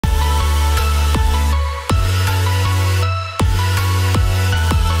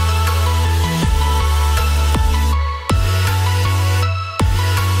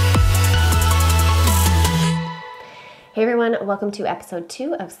Hey everyone, welcome to episode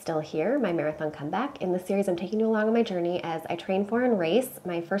 2 of Still Here, my marathon comeback. In this series, I'm taking you along on my journey as I train for and race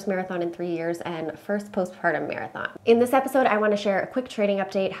my first marathon in 3 years and first postpartum marathon. In this episode, I want to share a quick training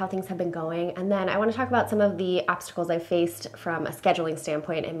update, how things have been going, and then I want to talk about some of the obstacles I've faced from a scheduling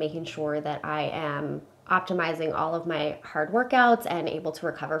standpoint and making sure that I am optimizing all of my hard workouts and able to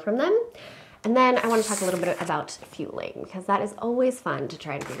recover from them. And then I want to talk a little bit about fueling, because that is always fun to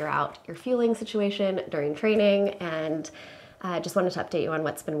try and figure out your fueling situation during training, and just wanted to update you on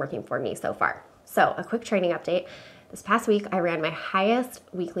what's been working for me so far. So a quick training update. This past week, I ran my highest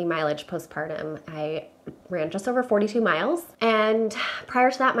weekly mileage postpartum. I ran just over 42 miles, and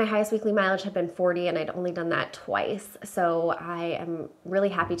prior to that, my highest weekly mileage had been 40, and I'd only done that twice. So I am really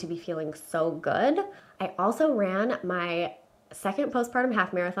happy to be feeling so good. I also ran my second postpartum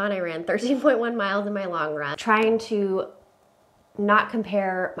half marathon. I ran 13.1 miles in my long run, trying to not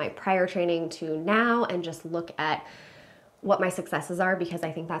compare my prior training to now and just look at what my successes are, because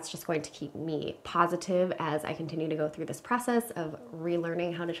I think that's just going to keep me positive as I continue to go through this process of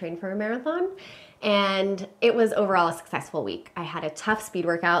relearning how to train for a marathon. And it was overall a successful week. I had a tough speed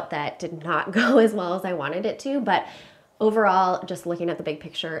workout that did not go as well as I wanted it to, but overall, just looking at the big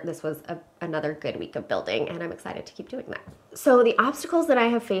picture, this was another good week of building, and I'm excited to keep doing that. So the obstacles that I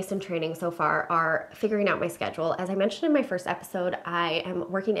have faced in training so far are figuring out my schedule. As I mentioned in my first episode, I am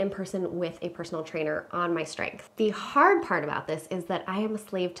working in person with a personal trainer on my strength. The hard part about this is that I am a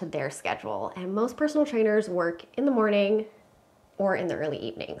slave to their schedule, and most personal trainers work in the morning or in the early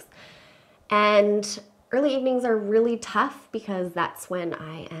evenings. And early evenings are really tough because that's when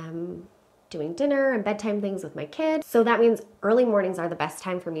I am doing dinner and bedtime things with my kids. So that means early mornings are the best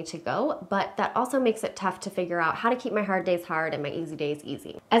time for me to go, but that also makes it tough to figure out how to keep my hard days hard and my easy days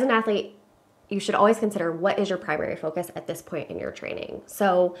easy. As an athlete, you should always consider what is your primary focus at this point in your training.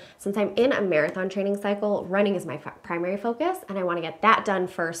 So since I'm in a marathon training cycle, running is my primary focus, and I want to get that done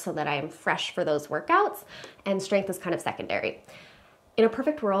first so that I am fresh for those workouts, and strength is kind of secondary. In a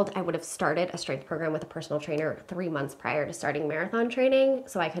perfect world, I would have started a strength program with a personal trainer 3 months prior to starting marathon training,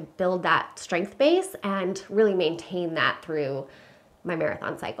 so I could build that strength base and really maintain that through my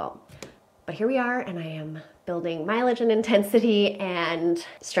marathon cycle. But here we are, and I am building mileage and intensity and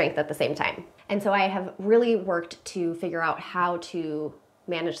strength at the same time. And so I have really worked to figure out how to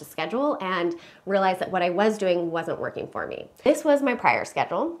manage the schedule and realize that what I was doing wasn't working for me. This was my prior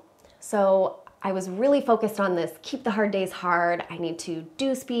schedule. So I was really focused on this, keep the hard days hard. I need to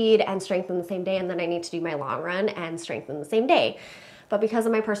do speed and strength in the same day, and then I need to do my long run and strength in the same day. But because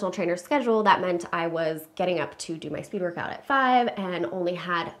of my personal trainer's schedule, that meant I was getting up to do my speed workout at 5 and only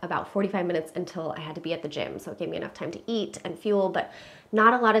had about 45 minutes until I had to be at the gym. So it gave me enough time to eat and fuel, but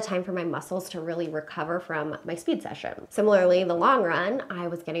not a lot of time for my muscles to really recover from my speed session. Similarly, the long run, I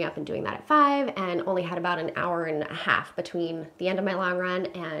was getting up and doing that at 5 and only had about an hour and a half between the end of my long run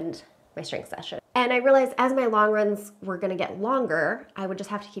and my strength session. And I realized as my long runs were gonna get longer, I would just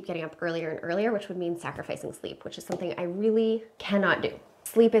have to keep getting up earlier and earlier, which would mean sacrificing sleep, which is something I really cannot do.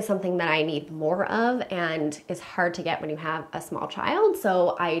 Sleep is something that I need more of and is hard to get when you have a small child,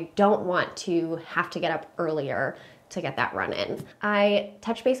 so I don't want to have to get up earlier to get that run in. I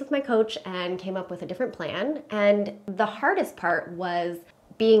touched base with my coach and came up with a different plan, and the hardest part was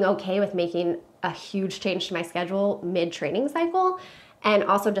being okay with making a huge change to my schedule mid-training cycle, and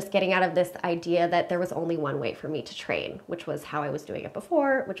also just getting out of this idea that there was only one way for me to train, which was how I was doing it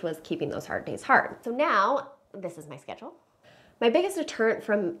before, which was keeping those hard days hard. So now, this is my schedule. My biggest deterrent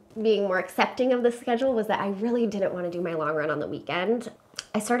from being more accepting of this schedule was that I really didn't want to do my long run on the weekend.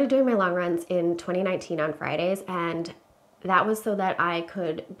 I started doing my long runs in 2019 on Fridays, and that was so that I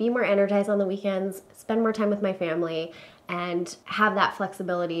could be more energized on the weekends, spend more time with my family, and have that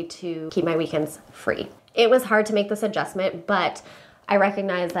flexibility to keep my weekends free. It was hard to make this adjustment, but I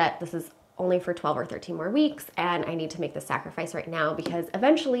recognize that this is only for 12 or 13 more weeks, and I need to make the sacrifice right now because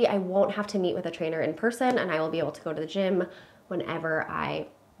eventually I won't have to meet with a trainer in person, and I will be able to go to the gym whenever I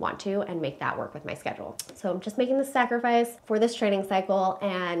want to and make that work with my schedule. So I'm just making this sacrifice for this training cycle,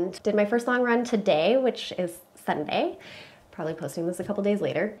 and did my first long run today, which is Sunday. Probably posting this a couple days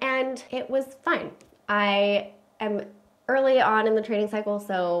later, and it was fine. I am early on in the training cycle,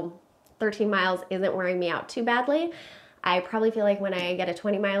 so 13 miles isn't wearing me out too badly. I probably feel like when I get a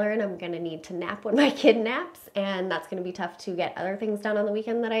 20 miler in, I'm gonna need to nap when my kid naps, and that's gonna be tough to get other things done on the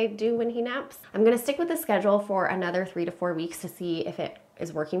weekend that I do when he naps. I'm gonna stick with the schedule for another 3 to 4 weeks to see if it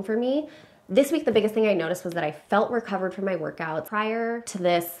is working for me. This week, the biggest thing I noticed was that I felt recovered from my workouts. Prior to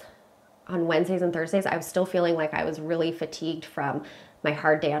this, on Wednesdays and Thursdays, I was still feeling like I was really fatigued from my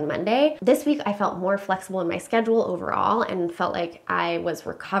hard day on Monday. This week I felt more flexible in my schedule overall and felt like I was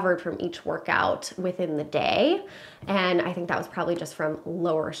recovered from each workout within the day. And I think that was probably just from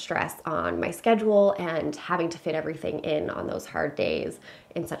lower stress on my schedule and having to fit everything in on those hard days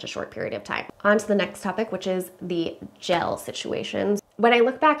in such a short period of time. On to the next topic, which is the gel situations. When I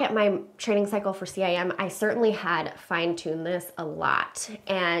look back at my training cycle for CIM, I certainly had fine-tuned this a lot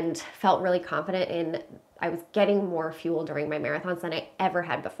and felt really confident in I was getting more fuel during my marathons than I ever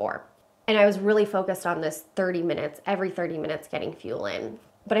had before. And I was really focused on this 30 minutes, every 30 minutes getting fuel in.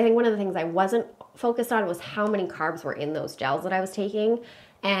 But I think one of the things I wasn't focused on was how many carbs were in those gels that I was taking.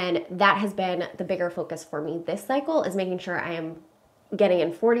 And that has been the bigger focus for me this cycle, is making sure I am getting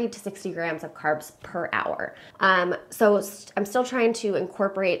in 40 to 60 grams of carbs per hour. So I'm still trying to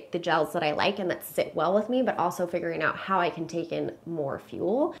incorporate the gels that I like and that sit well with me, but also figuring out how I can take in more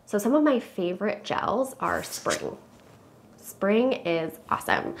fuel. So some of my favorite gels are Spring. Spring is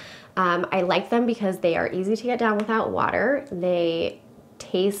awesome. I like them because they are easy to get down without water. They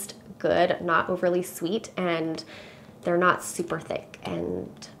taste good, not overly sweet, and they're not super thick.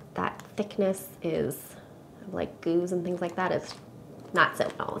 And that thickness is like goos and things like that is not so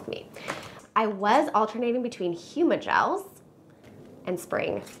well with me. I was alternating between Huma gels and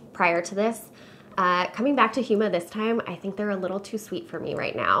Spring prior to this. Coming back to Huma this time, I think they're a little too sweet for me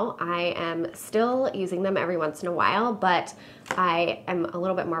right now. I am still using them every once in a while, but I am a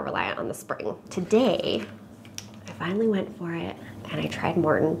little bit more reliant on the Spring. Today, I finally went for it and I tried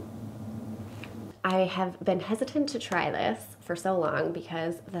Morton. I have been hesitant to try this for so long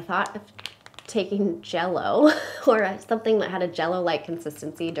because the thought of taking Jell-O or something that had a Jell-O-like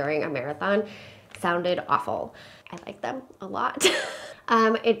consistency during a marathon sounded awful. I like them a lot.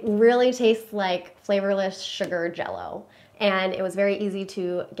 It really tastes like flavorless sugar Jell-O, and it was very easy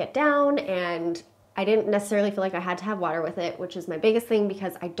to get down, and I didn't necessarily feel like I had to have water with it, which is my biggest thing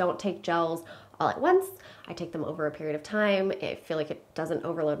because I don't take gels all at once. I take them over a period of time. I feel like it doesn't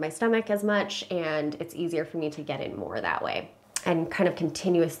overload my stomach as much, and it's easier for me to get in more that way and kind of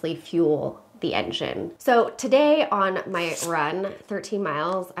continuously fuel the engine. So today on my run, 13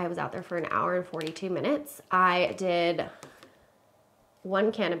 miles, I was out there for an hour and 42 minutes. I did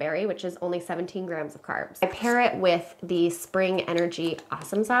one Canterbury, which is only 17 grams of carbs. I pair it with the Spring Energy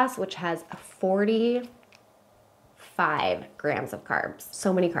Awesome Sauce, which has 45 grams of carbs.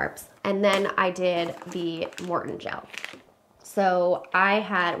 So many carbs. And then I did the Morton gel. So I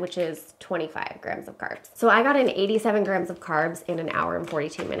had, which is 25 grams of carbs. So I got in 87 grams of carbs in an hour and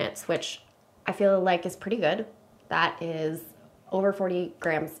 42 minutes, which I feel like is pretty good. That is over 40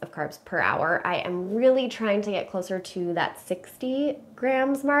 grams of carbs per hour. I am really trying to get closer to that 60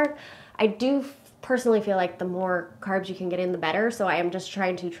 grams mark. I do personally feel like the more carbs you can get in, the better. So I am just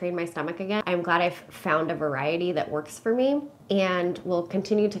trying to train my stomach again. I'm glad I've found a variety that works for me, and will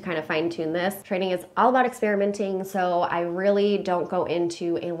continue to kind of fine tune this. Training is all about experimenting. So I really don't go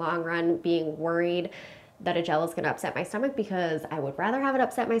into a long run being worried that a gel is going to upset my stomach, because I would rather have it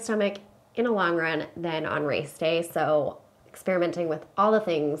upset my stomach in a long run than on race day. So experimenting with all the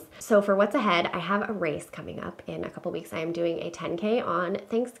things. So for what's ahead, I have a race coming up in a couple weeks. I am doing a 10K on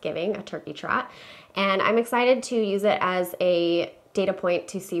Thanksgiving, a turkey trot, and I'm excited to use it as a data point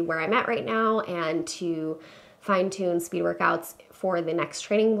to see where I'm at right now and to fine-tune speed workouts for the next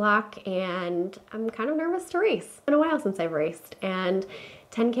training block. And I'm kind of nervous to race. It's been a while since I've raced, and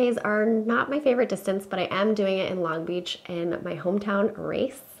 10Ks are not my favorite distance, but I am doing it in Long Beach in my hometown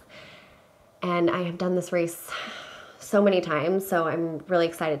race. And I have done this race so many times, so I'm really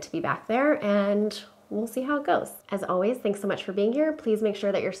excited to be back there, and we'll see how it goes. As always, thanks so much for being here. Please make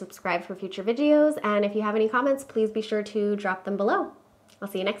sure that you're subscribed for future videos, and if you have any comments, please be sure to drop them below. I'll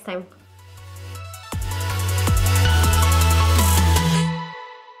see you next time.